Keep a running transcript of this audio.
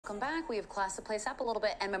welcome back. We have classed the place up a little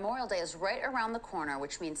bit, and Memorial Day is right around the corner,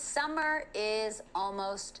 which means summer is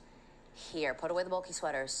almost here. Put away the bulky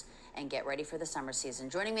sweaters and get ready for the summer season.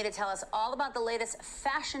 Joining me to tell us all about the latest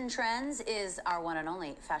fashion trends is our one and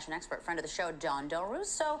only fashion expert, friend of the show, Dawn Del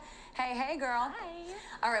Russo. Hey, hey, girl. Hi.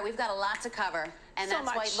 All right, we've got a lot to cover, and So that's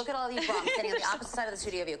much. why, look at all these bras sitting on the opposite side of the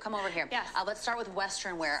studio view. Come over here. Yes. Let's start with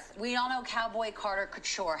Western wear. We all know Cowboy Carter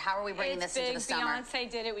couture. How are we bringing this into the summer?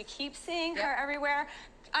 Beyonce did it. We keep seeing her everywhere.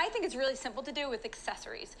 I think it's really simple to do with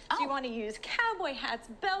accessories. So you want to use cowboy hats,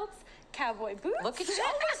 belts, cowboy boots. Look at you,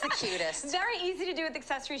 always the cutest. Very easy to do with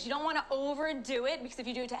accessories. You don't want to overdo it, because if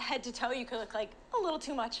you do it to head to toe, you could look like a little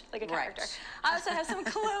too much like a character. Right. I also have some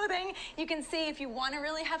clothing. You can see if you want to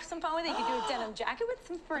really have some fun with it, you can do a denim jacket with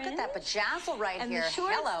some fringe. Look at that bedazzle right and here. The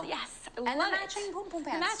shorts, Hello. Yes. And the matching boom boom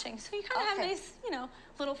pants. The matching. So you kind of have a nice, you know,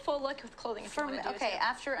 little full look with clothing if you want to do it. Okay,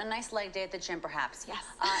 after a nice leg day at the gym, perhaps. Yes.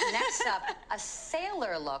 Next up, a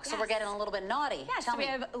sailor look. So we're getting a little bit naughty. Yes, Tell so me.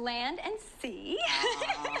 we have land and sea.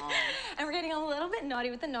 Oh. And we're getting a little bit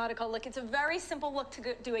naughty with the nautical look. It's a very simple look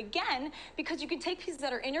to do again, because you can take pieces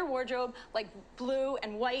that are in your wardrobe, like blue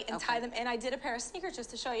and white, and tie them in. I did a pair of sneakers just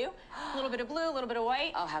to show you. A little bit of blue, a little bit of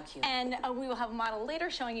white. Oh, how cute. And we will have a model later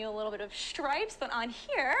showing you a little bit of stripes. But on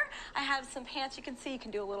here, I have some pants you can see. You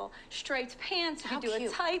can do a little striped pants. You can do a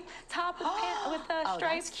tight top with, with stripes. Oh,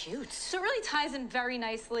 that's cute. So it really ties in very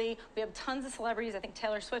nicely. We have tons of celebrities. I think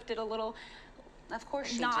Taylor Swift did a little Of course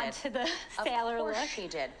she nod did. to the sailor look. Of look. course she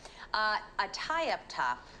did. A tie-up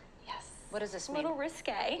top. Yes. What does this A mean? little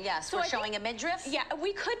risque. Yes, So we're I think- showing a midriff? Yeah,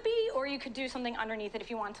 we could be, or you could do something underneath it if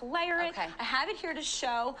you want to layer it. Okay. I have it here to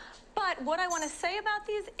show, but what I want to say about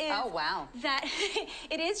these is that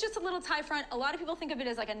it is just a little tie front. A lot of people think of it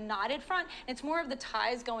as like a knotted front. It's more of the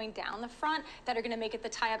ties going down the front that are going to make it the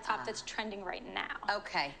tie-up top that's trending right now.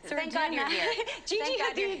 Okay. So Thank God you're here. Gigi Thank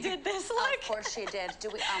God you're did this look. Of course she did.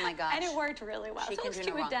 Oh my gosh. And it worked really well. She So can it's do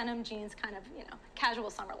cute no with wrong. denim jeans, kind of, you know, casual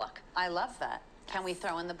summer look. I love that. Can we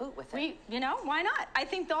throw in the boot with it? You know, why not? I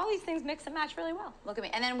think all these things mix and match really well. Look at me.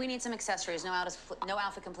 And then we need some accessories. No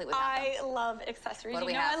outfit complete without them. I love accessories. What do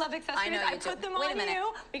we you know have? I love accessories. I know you do. put them Wait a on minute.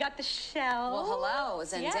 you. We got the shell. Well, hello,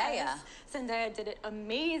 Zendaya. Yes. Zendaya did it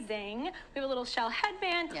amazing. We have a little shell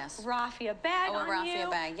headband. Yes. Raffia bag on raffia you.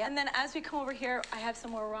 bag, yep. And then as we come over here, I have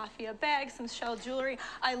some more raffia bags, some shell jewelry.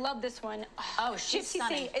 I love this one. Oh, she's Gypsy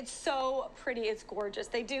stunning. Sea. It's so pretty. It's gorgeous.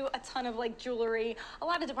 They do a ton of like jewelry. A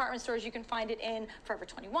lot of department stores you can find it in. Forever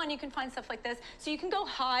 21, you can find stuff like this. So you can go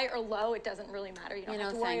high or low. It doesn't really matter. You don't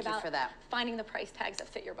have to worry thank you about for that. finding the price tags that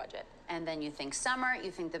fit your budget. And then you think summer, you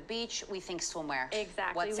think the beach, we think swimwear.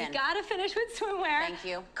 Exactly. What's We in? gotta finish with swimwear. Thank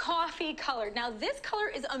you. Coffee colored. Now this color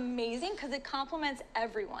is amazing because it complements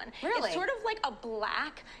everyone. Really? It's sort of like a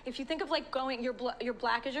black. If you think of like going your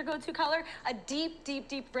black as your go-to color, a deep, deep,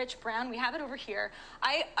 deep, rich brown. We have it over here.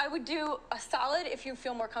 I would do a solid if you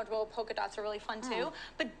feel more comfortable. Polka dots are really fun too.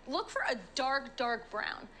 But look for a dark, dark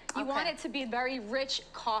brown. You want it to be very rich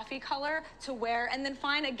coffee color to wear, and then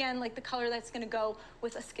find again like the color that's going to go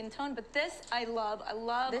with a skin tone. But this I love. I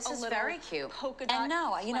love This a is little very cute. polka dot. And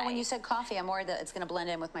no, you know, when play. you said coffee, I'm worried that it's going to blend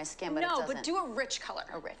in with my skin, but it No, doesn't. but do a rich color.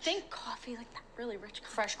 A rich. Think coffee, like that really rich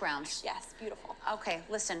color. Fresh grounds. Yes, beautiful. Okay,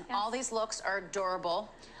 listen, all these looks are adorable.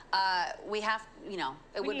 We have, you know,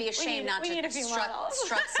 it would be a shame not to strut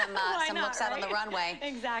some looks out on the runway.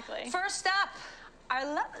 Exactly. First up, Our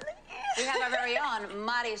lovely. we have our very own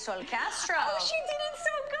Marisol Castro. Oh, she did it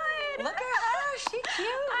so good. Look at her, she's cute.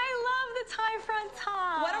 I love the tie front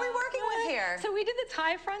top. What are we working with here? So we did the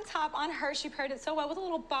tie front top on her. She paired it so well with a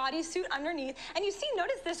little bodysuit underneath. And you see,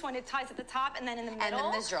 notice this one, it ties at the top and then in the middle.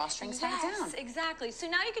 And then the drawstrings hang down. Yes, exactly. So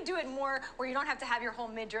now you can do it more where you don't have to have your whole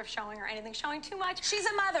midriff showing or anything showing too much. She's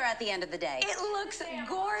a mother at the end of the day. It looks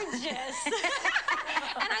gorgeous.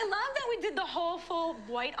 And I love that we did the whole full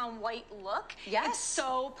white on white look. Yes. It's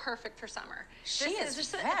so perfect for summer. She This is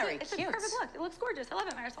just very it's cute. a perfect look. It looks gorgeous. I love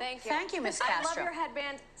it, Marisol. Thank you. Thank you, Miss I love Castro. your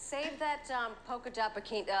headband. Save that polka dot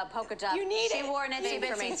bikini, polka dot. You need She it. wore an itsy Name for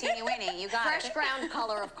bitsy me. teeny weeny. You got Fresh it. ground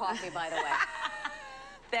color of coffee, by the way.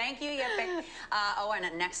 Thank you, Yippee. Oh,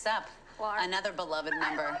 and next up, another beloved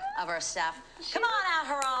member of our staff. Come on out,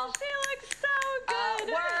 Haral. She looks so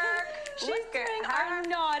good. Work. She's Look at doing her. our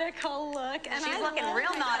nautical look. And She's I looking love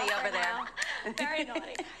real it. naughty over there. Very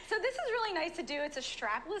naughty. So this is really nice to do. It's a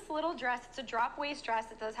strapless little dress. It's a drop waist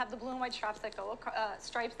dress. It does have the blue and white stripes that go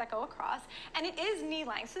across, and it is knee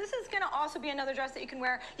length. So this is going to also be another dress that you can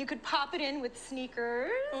wear. You could pop it in with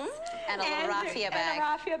sneakers And a little raffia bag. And a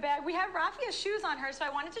raffia bag. We have raffia shoes on her, so I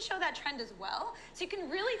wanted to show that trend as well. So you can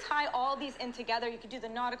really tie all these in together. You could do the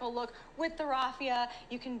nautical look with the raffia.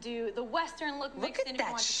 You can do the Western look Look mixed at in if you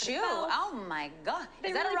that want to put shoe. belts. Oh my God. They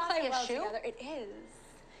Is that really a play raffia well shoe? together. It is.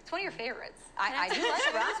 It's one of your favorites. I do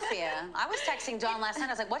like raffia. I was texting Dawn last night.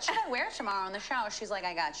 I was like, what should I wear tomorrow on the show? She's like,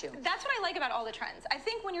 I got you. That's what I like about all the trends. I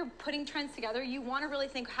think when you're putting trends together, you want to really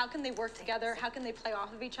think, how can they work together? How can they play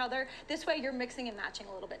off of each other? This way, you're mixing and matching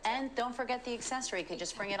a little bit, too. And don't forget the accessory. You could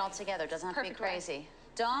just bring it all together. It doesn't have Perfect to be crazy.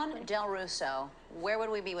 Dawn Del Russo, where would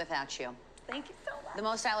we be without you? Thank you so much. The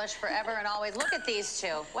most stylish forever and always. Look at these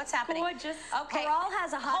two. What's happening? Gorgeous. Okay. Haral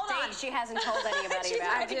has a hot Hold on. date she hasn't told anybody She's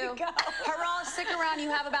about. ready to go. Haral, stick around. You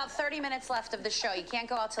have about 30 minutes left of the show. You can't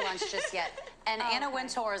go out to lunch just yet. And Anna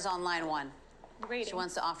Wintour is on line 1. Waiting. She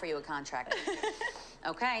wants to offer you a contract.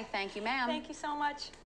 Okay, thank you, ma'am. Thank you so much.